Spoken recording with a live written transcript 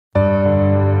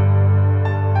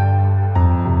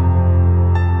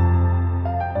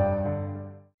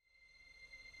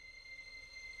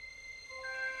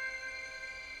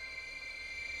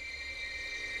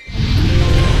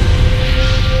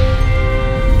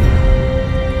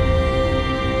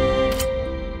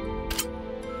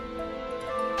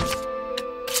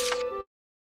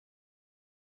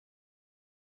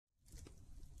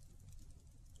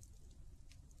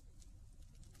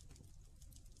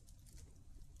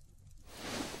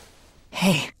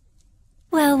Hey.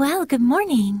 Well, good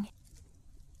morning.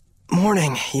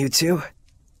 Morning, you two.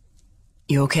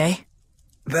 You okay?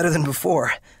 Better than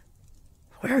before.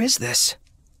 Where is this?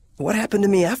 What happened to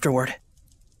me afterward?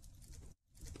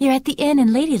 You're at the inn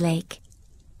in Lady Lake.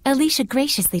 Alicia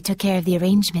graciously took care of the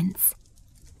arrangements.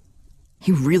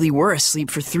 You really were asleep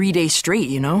for 3 days straight,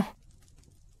 you know?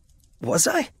 Was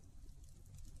I?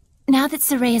 Now that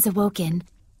Saray is awoken,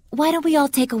 why don't we all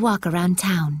take a walk around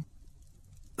town?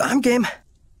 I'm game.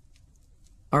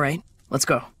 Alright, let's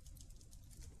go.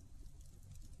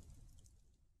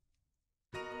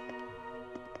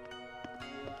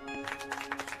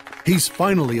 He's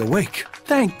finally awake.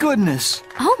 Thank goodness.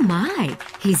 Oh my,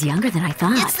 he's younger than I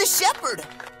thought. It's the shepherd!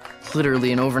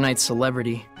 Literally an overnight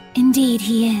celebrity. Indeed,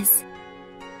 he is.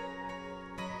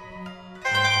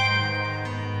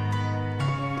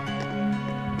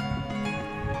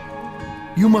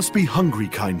 You must be hungry,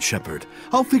 kind shepherd.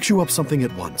 I'll fix you up something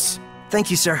at once.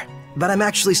 Thank you, sir. But I'm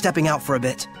actually stepping out for a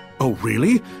bit. Oh,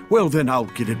 really? Well, then I'll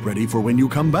get it ready for when you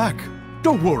come back.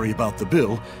 Don't worry about the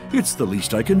bill. It's the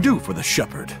least I can do for the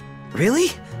shepherd. Really?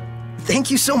 Thank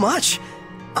you so much.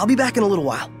 I'll be back in a little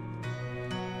while.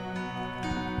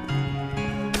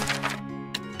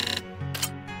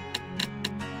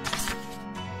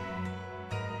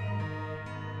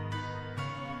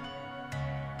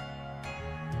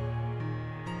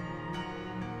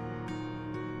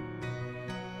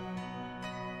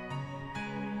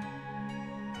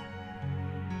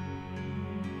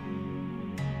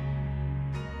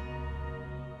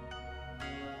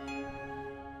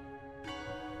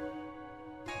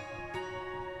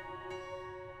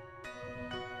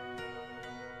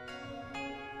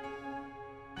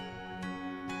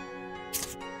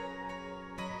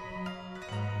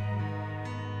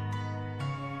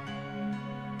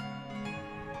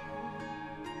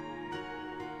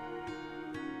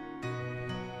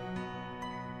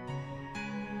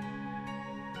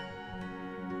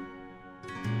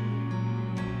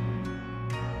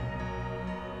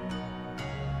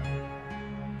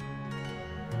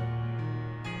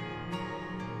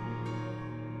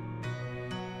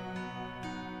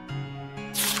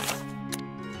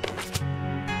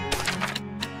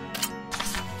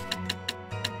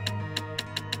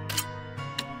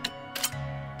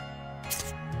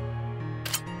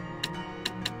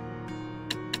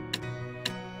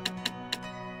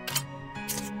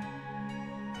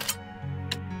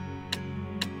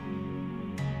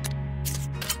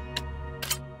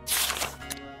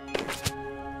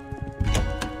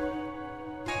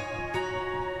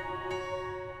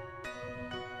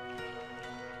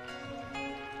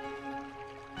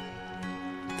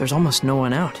 There's almost no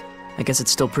one out. I guess it's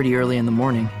still pretty early in the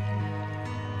morning.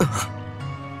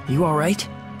 You alright?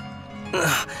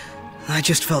 I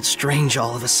just felt strange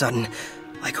all of a sudden.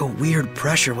 Like a weird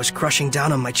pressure was crushing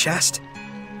down on my chest.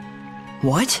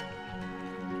 What?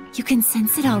 You can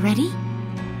sense it already?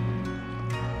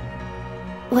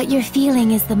 What you're feeling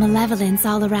is the malevolence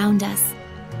all around us.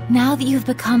 Now that you've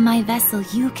become my vessel,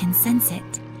 you can sense it.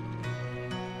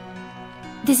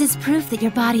 This is proof that your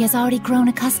body has already grown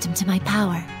accustomed to my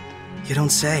power. You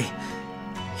don't say.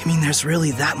 You mean there's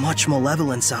really that much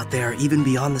malevolence out there, even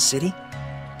beyond the city?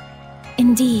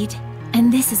 Indeed,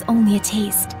 and this is only a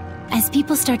taste. As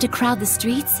people start to crowd the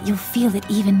streets, you'll feel it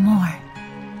even more.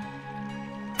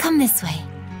 Come this way.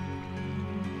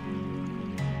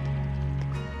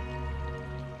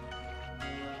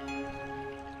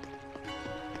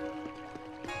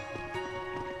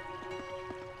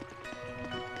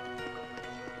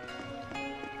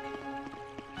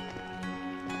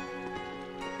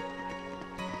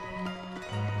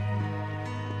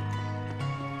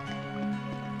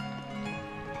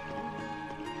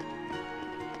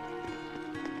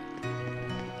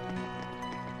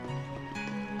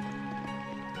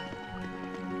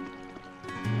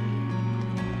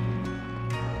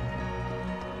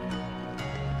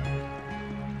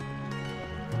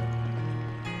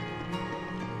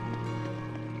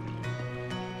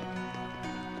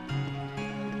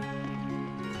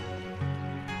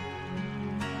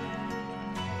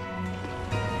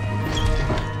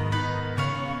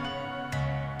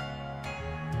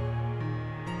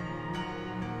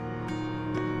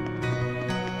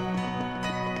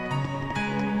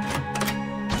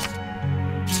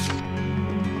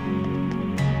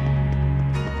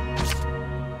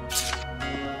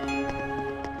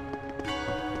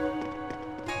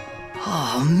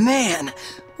 Oh man,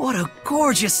 what a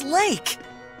gorgeous lake!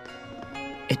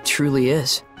 It truly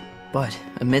is. But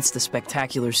amidst the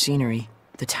spectacular scenery,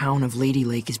 the town of Lady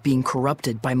Lake is being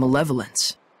corrupted by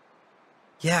malevolence.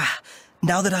 Yeah,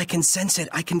 now that I can sense it,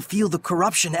 I can feel the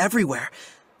corruption everywhere.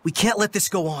 We can't let this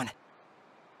go on.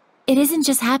 it isn't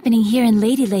just happening here in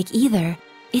Lady Lake either.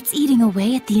 It's eating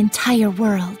away at the entire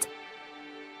world.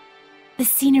 The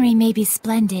scenery may be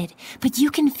splendid, but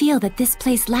you can feel that this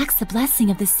place lacks the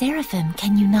blessing of the Seraphim,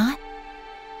 can you not?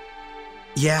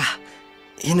 Yeah.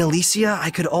 In Elysia, I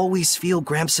could always feel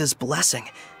Gramps' blessing.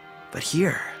 But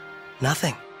here,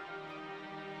 nothing.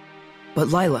 But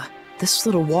Lila, this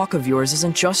little walk of yours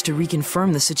isn't just to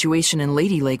reconfirm the situation in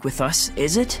Lady Lake with us,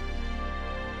 is it?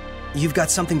 You've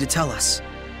got something to tell us.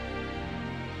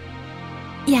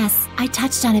 Yes, I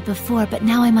touched on it before, but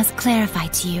now I must clarify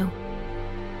to you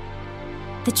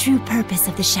the true purpose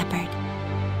of the Shepherd.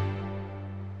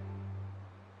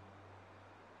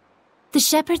 The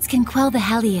Shepherds can quell the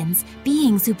Hellions,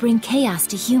 beings who bring chaos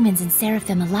to humans and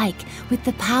Seraphim alike, with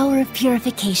the power of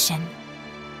purification.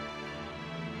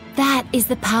 That is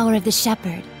the power of the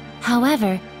Shepherd.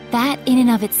 However, that in and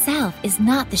of itself is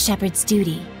not the Shepherd's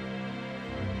duty.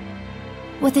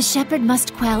 What the Shepherd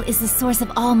must quell is the source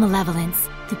of all malevolence,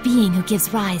 the being who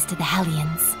gives rise to the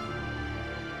Hellions.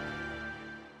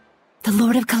 The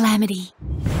Lord of Calamity.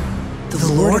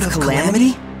 The Lord of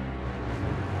Calamity?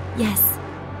 Yes,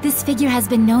 this figure has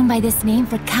been known by this name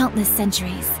for countless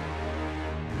centuries.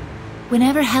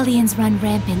 Whenever Hellions run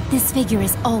rampant, this figure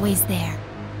is always there.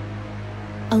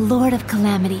 A Lord of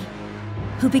Calamity,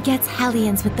 who begets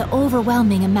Hellions with the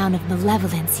overwhelming amount of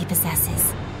malevolence he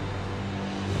possesses.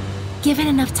 Given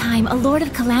enough time, a Lord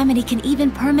of Calamity can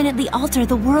even permanently alter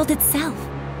the world itself.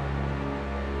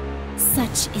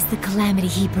 Such is the calamity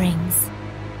he brings.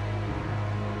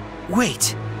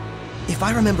 Wait. If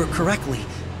I remember correctly,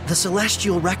 the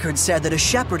Celestial Record said that a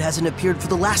shepherd hasn't appeared for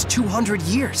the last 200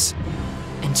 years.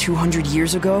 And 200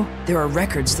 years ago, there are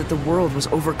records that the world was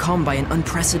overcome by an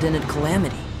unprecedented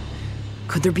calamity.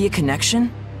 Could there be a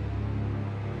connection?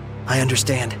 I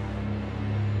understand.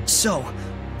 So,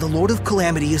 the Lord of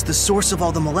Calamity is the source of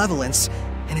all the malevolence,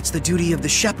 and it's the duty of the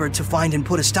shepherd to find and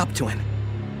put a stop to him.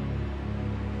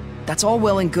 That's all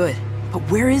well and good, but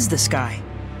where is this guy?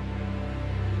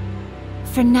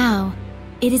 For now,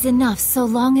 it is enough so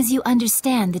long as you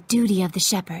understand the duty of the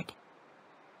shepherd.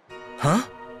 Huh?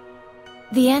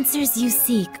 The answers you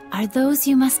seek are those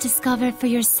you must discover for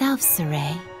yourself,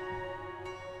 Saray.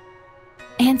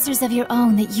 Answers of your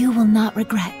own that you will not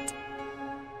regret.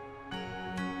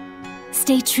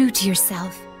 Stay true to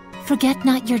yourself. Forget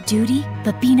not your duty,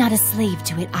 but be not a slave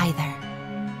to it either.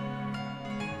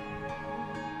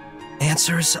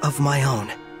 Answers of my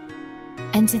own.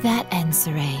 And to that end,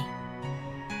 Saray,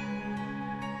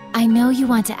 I know you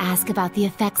want to ask about the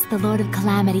effects the Lord of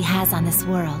Calamity has on this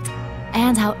world,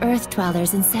 and how Earth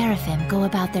Dwellers and Seraphim go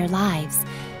about their lives,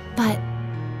 but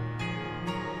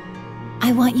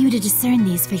I want you to discern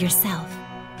these for yourself.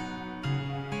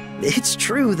 It's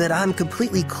true that I'm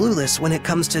completely clueless when it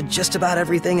comes to just about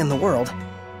everything in the world.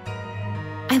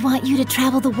 I want you to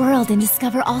travel the world and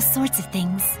discover all sorts of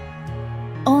things.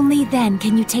 Only then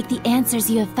can you take the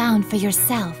answers you have found for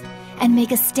yourself and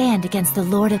make a stand against the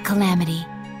Lord of Calamity.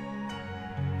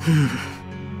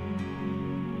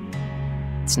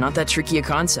 It's not that tricky a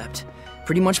concept.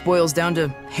 Pretty much boils down to,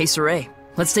 hey Saray,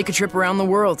 let's take a trip around the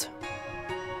world.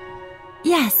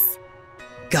 Yes.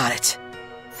 Got it.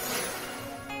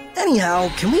 Anyhow,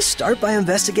 can we start by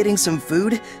investigating some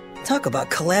food? Talk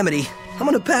about calamity. I'm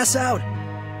gonna pass out.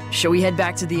 Shall we head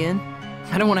back to the inn?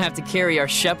 I don't want to have to carry our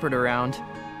shepherd around.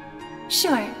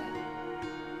 Sure.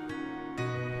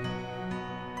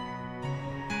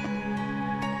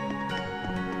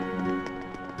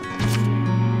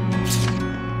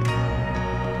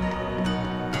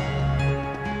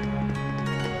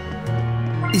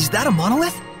 Is that a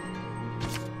monolith?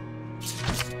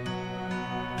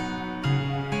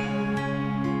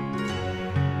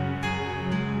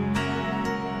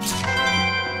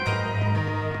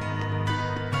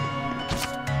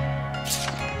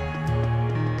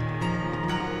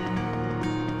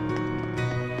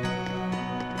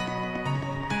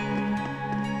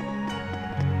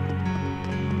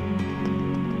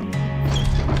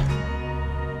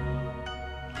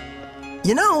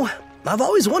 You know, I've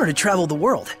always wanted to travel the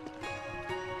world.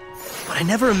 But I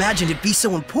never imagined it'd be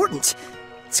so important.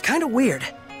 It's kind of weird,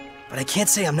 but I can't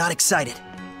say I'm not excited.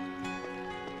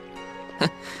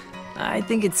 I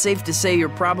think it's safe to say you're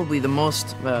probably the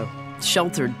most,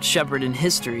 sheltered shepherd in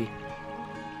history.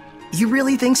 You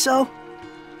really think so?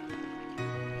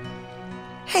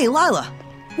 Hey, Lila,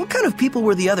 what kind of people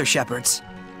were the other shepherds?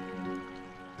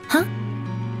 Huh?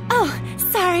 Oh,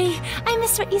 sorry. I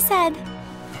missed what you said.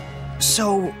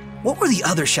 So, what were the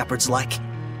other shepherds like?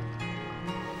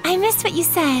 I missed what you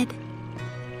said.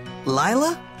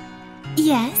 Lila?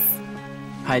 Yes?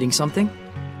 Hiding something?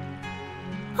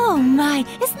 Oh my,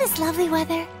 isn't this lovely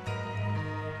weather?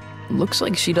 Looks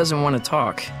like she doesn't want to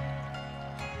talk.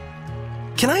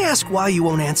 Can I ask why you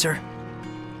won't answer?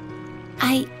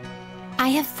 I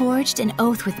have forged an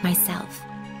oath with myself.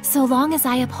 So long as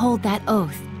I uphold that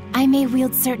oath, I may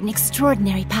wield certain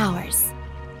extraordinary powers.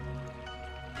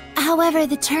 However,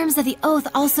 the terms of the oath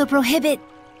also prohibit...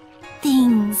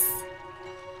 things.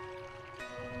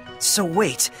 So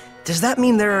wait, does that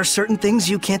mean there are certain things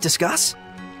you can't discuss?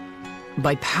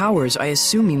 By powers, I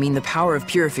assume you mean the power of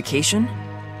purification?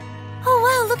 Oh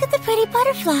wow, look at the pretty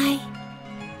butterfly.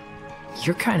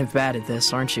 You're kind of bad at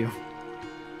this, aren't you?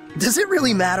 Does it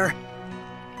really matter?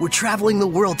 We're traveling the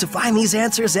world to find these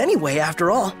answers anyway,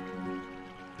 after all.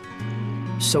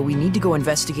 So we need to go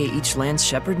investigate each land's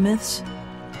shepherd myths?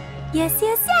 Yes,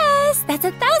 that's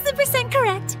 1000%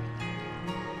 correct.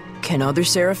 Can other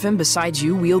seraphim besides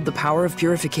you wield the power of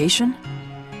purification?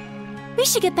 We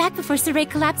should get back before Saray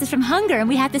collapses from hunger and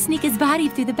we have to sneak his body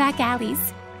through the back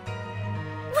alleys.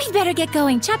 We better get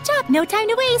going. Chop chop, no time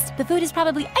to waste. The food is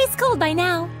probably ice cold by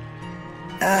now.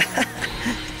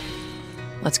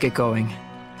 Let's get going.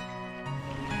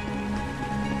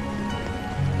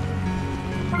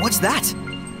 What's that?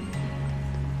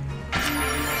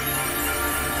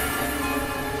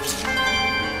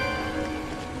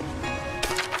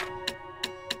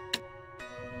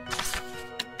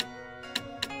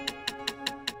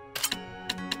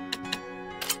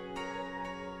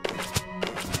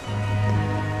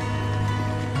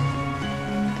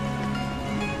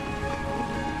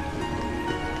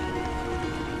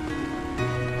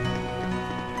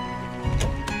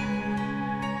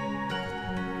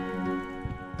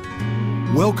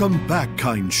 Welcome back,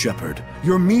 kind shepherd.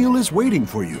 Your meal is waiting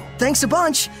for you. Thanks a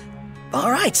bunch.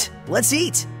 All right, let's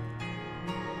eat.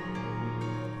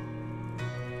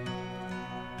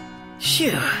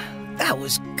 Phew, that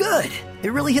was good.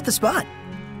 It really hit the spot.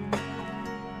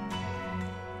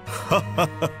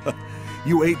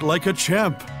 You ate like a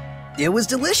champ. It was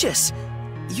delicious.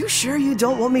 You sure you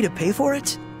don't want me to pay for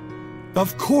it?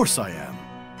 Of course I am.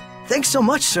 Thanks so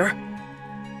much, sir.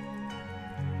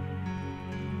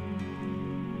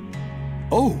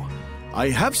 Oh, I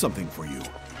have something for you.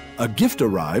 A gift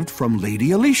arrived from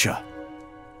Lady Alicia.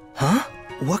 Huh?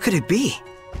 What could it be?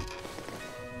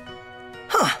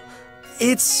 Huh.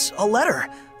 It's a letter.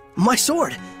 My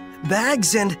sword.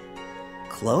 Bags and...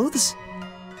 clothes?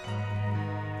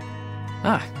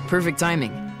 Ah, perfect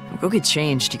timing. Go get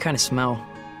changed, you kind of smell.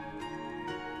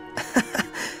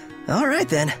 All right,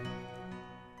 then.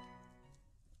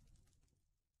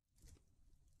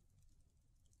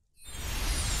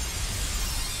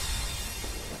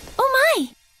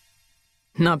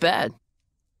 Not bad.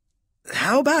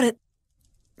 How about it?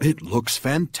 It looks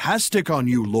fantastic on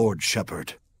you, Lord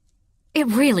Shepherd. It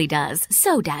really does.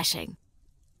 So dashing.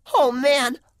 Oh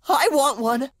man, I want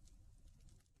one.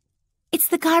 It's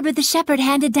the garb of the shepherd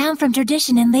handed down from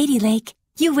tradition in Lady Lake.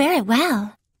 You wear it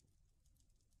well.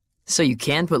 So you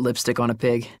can put lipstick on a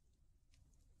pig.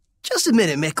 Just admit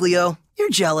it, Mikleo. You're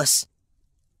jealous.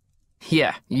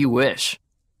 Yeah, you wish.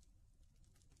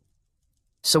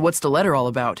 So what's the letter all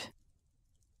about?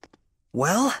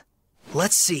 Well,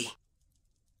 let's see.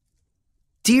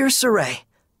 Dear Saray,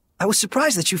 I was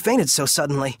surprised that you fainted so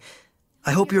suddenly.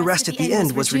 I hope your rest at the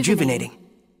end was rejuvenating.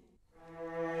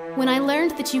 When I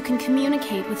learned that you can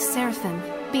communicate with seraphim,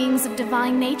 beings of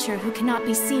divine nature who cannot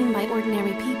be seen by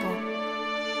ordinary people.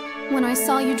 When I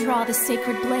saw you draw the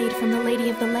sacred blade from the Lady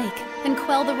of the Lake and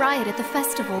quell the riot at the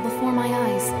festival before my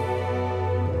eyes.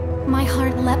 My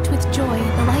heart leapt with joy,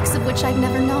 the likes of which I've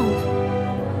never known.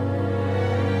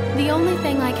 The only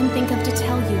thing I can think of to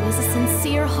tell you is a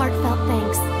sincere, heartfelt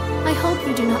thanks. I hope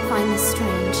you do not find this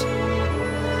strange.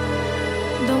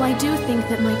 Though I do think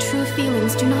that my true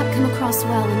feelings do not come across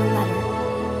well in a letter.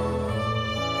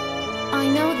 I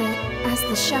know that, as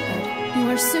the shepherd, you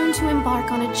are soon to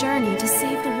embark on a journey to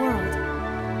save the world.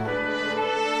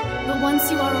 But once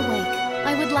you are awake,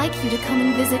 I would like you to come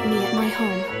and visit me at my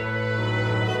home.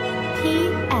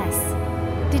 P.S.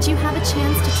 Did you have a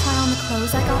chance to try on the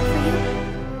clothes I got for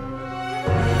you?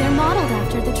 They're modeled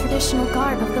after the traditional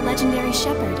garb of the legendary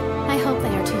shepherd. I hope they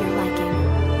are to your liking.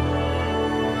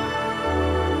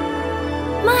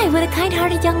 My, what a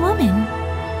kind-hearted young woman.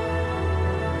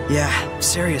 Yeah,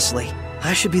 seriously.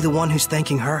 I should be the one who's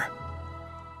thanking her.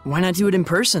 Why not do it in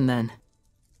person, then?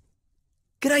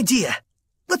 Good idea.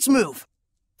 Let's move.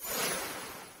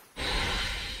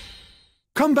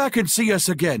 Come back and see us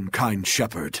again, kind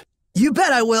shepherd. You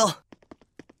bet I will.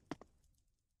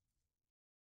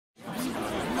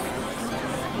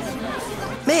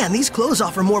 Man, these clothes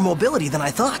offer more mobility than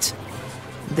I thought.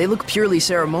 They look purely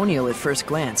ceremonial at first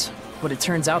glance, but it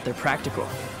turns out they're practical.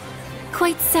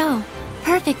 Quite so.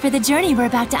 Perfect for the journey we're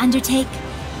about to undertake.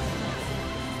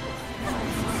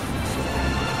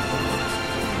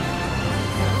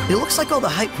 It looks like all the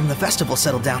hype from the festival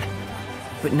settled down.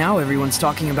 But now everyone's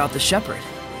talking about the shepherd.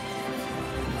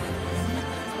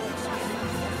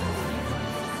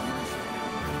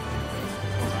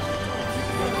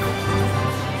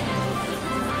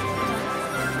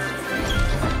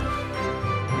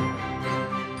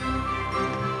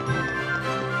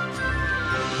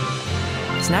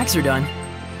 Snacks are done.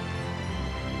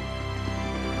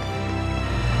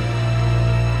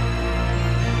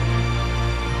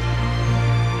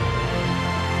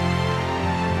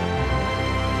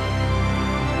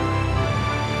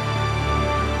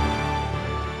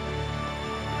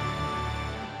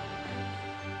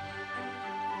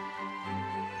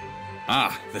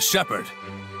 Ah, the shepherd.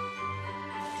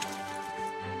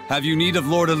 Have you need of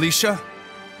Lord Alicia?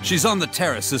 She's on the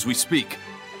terrace as we speak.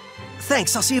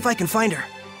 Thanks, I'll see if I can find her.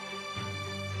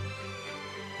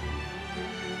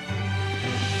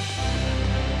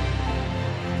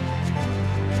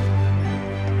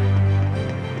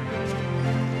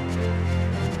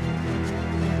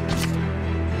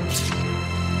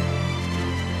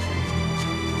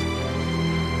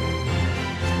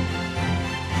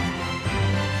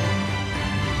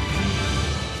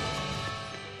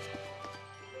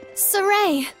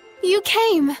 Saray, you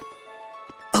came!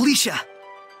 Alicia!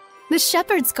 The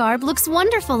shepherd's garb looks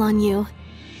wonderful on you.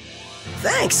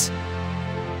 Thanks!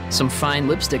 Some fine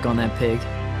lipstick on that pig.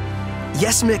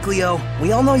 Yes, Mikleo,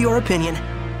 we all know your opinion.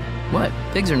 What?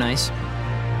 Pigs are nice.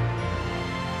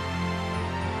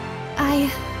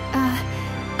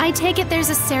 I take it there's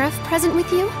a seraph present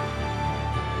with you?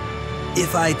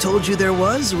 If I told you there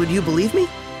was, would you believe me?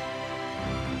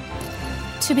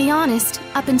 To be honest,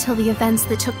 up until the events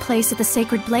that took place at the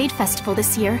Sacred Blade Festival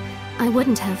this year, I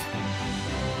wouldn't have.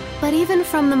 But even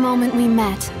from the moment we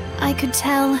met, I could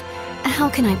tell... how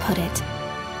can I put it?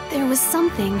 There was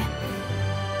something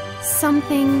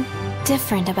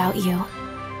different about you.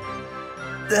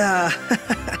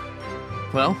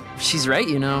 Well, she's right,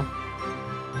 you know.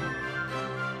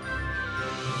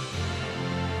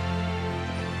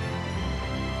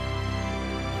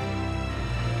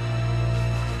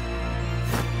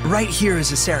 Right here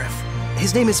is a seraph.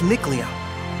 His name is Mikleo.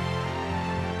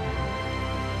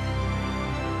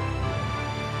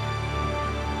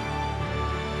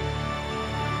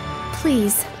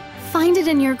 Please, find it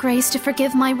in your grace to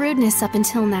forgive my rudeness up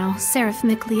until now, Seraph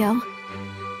Mikleo.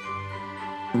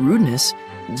 Rudeness?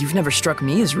 You've never struck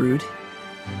me as rude.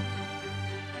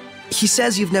 He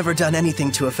says you've never done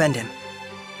anything to offend him.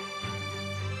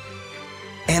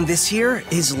 And this here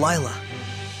is Lila.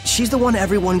 She's the one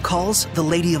everyone calls the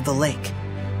Lady of the Lake.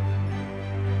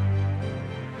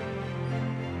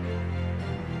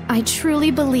 I truly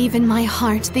believe in my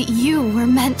heart that you were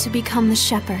meant to become the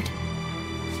shepherd.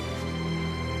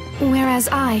 Whereas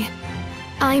I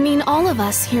mean all of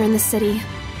us here in the city,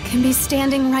 can be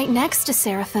standing right next to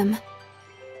Seraphim,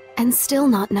 and still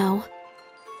not know.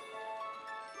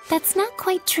 That's not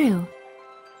quite true.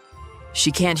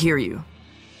 She can't hear you.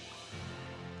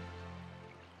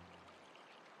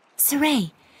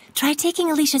 Saray, try taking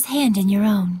Alicia's hand in your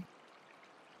own.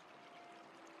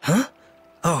 Huh?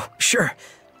 Oh, sure.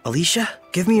 Alicia,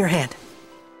 give me your hand.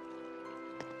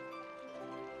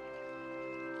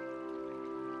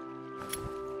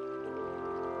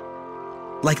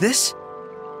 Like this?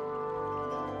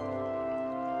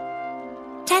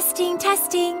 Testing,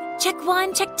 testing. Check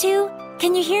 1, check 2.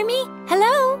 Can you hear me?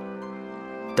 Hello?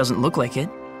 Doesn't look like it.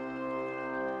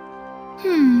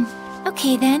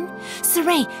 Okay then.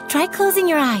 Saray, try closing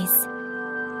your eyes.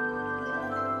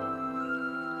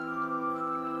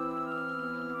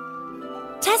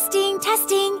 Testing,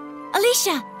 testing.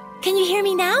 Alicia, can you hear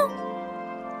me now?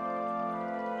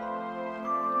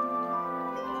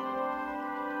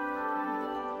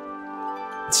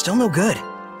 It's still no good.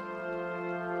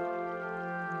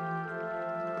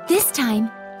 This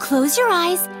time, close your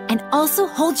eyes and also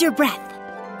hold your breath.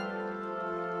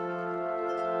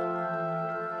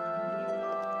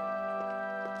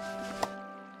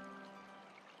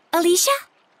 Alicia?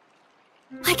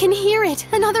 I can hear it!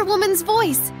 Another woman's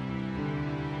voice!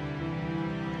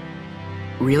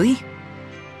 Really?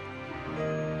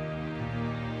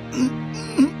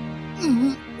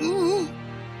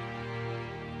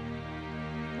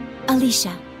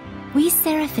 Alicia, we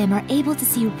Seraphim are able to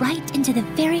see right into the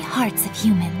very hearts of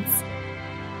humans.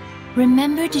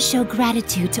 Remember to show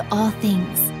gratitude to all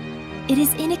things. It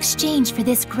is in exchange for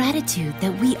this gratitude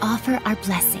that we offer our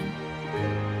blessing.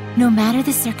 No matter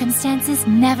the circumstances,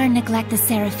 never neglect the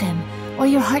Seraphim, or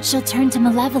your heart shall turn to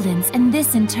malevolence, and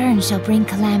this in turn shall bring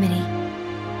calamity.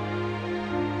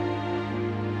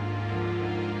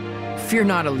 Fear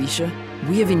not, Alicia.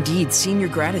 We have indeed seen your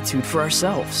gratitude for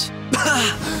ourselves.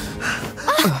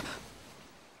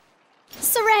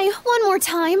 Saray, one more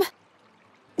time.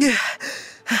 Yeah.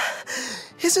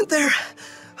 Isn't there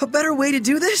a better way to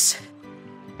do this?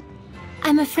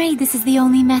 I'm afraid this is the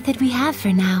only method we have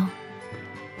for now.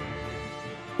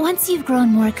 Once you've grown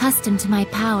more accustomed to my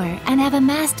power and have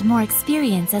amassed more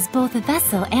experience as both a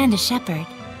vessel and a shepherd,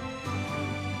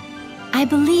 I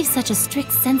believe such a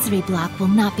strict sensory block will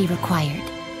not be required.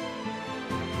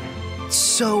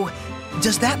 So,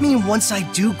 does that mean once I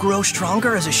do grow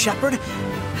stronger as a shepherd,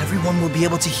 everyone will be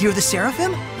able to hear the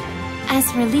Seraphim? As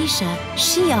for Alicia,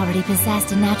 she already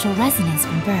possessed a natural resonance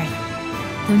from birth,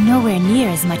 though nowhere near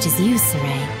as much as you,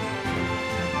 Saray.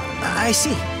 I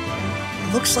see.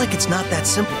 Looks like it's not that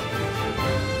simple.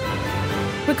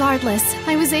 Regardless,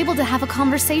 I was able to have a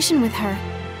conversation with her.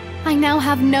 I now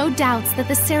have no doubts that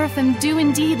the Seraphim do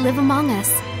indeed live among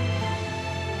us.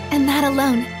 And that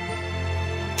alone...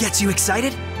 Gets you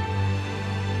excited?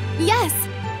 Yes!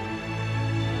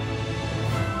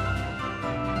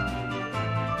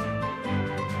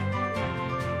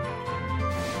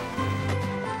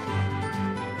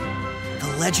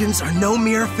 The legends are no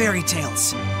mere fairy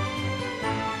tales.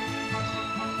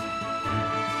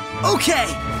 Okay!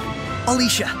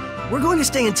 Alicia, we're going to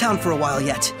stay in town for a while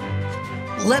yet.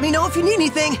 Let me know if you need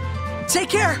anything. Take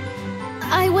care!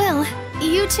 I will.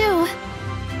 You too.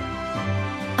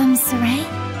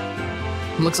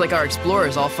 Saray? Looks like our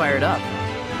explorer's all fired up.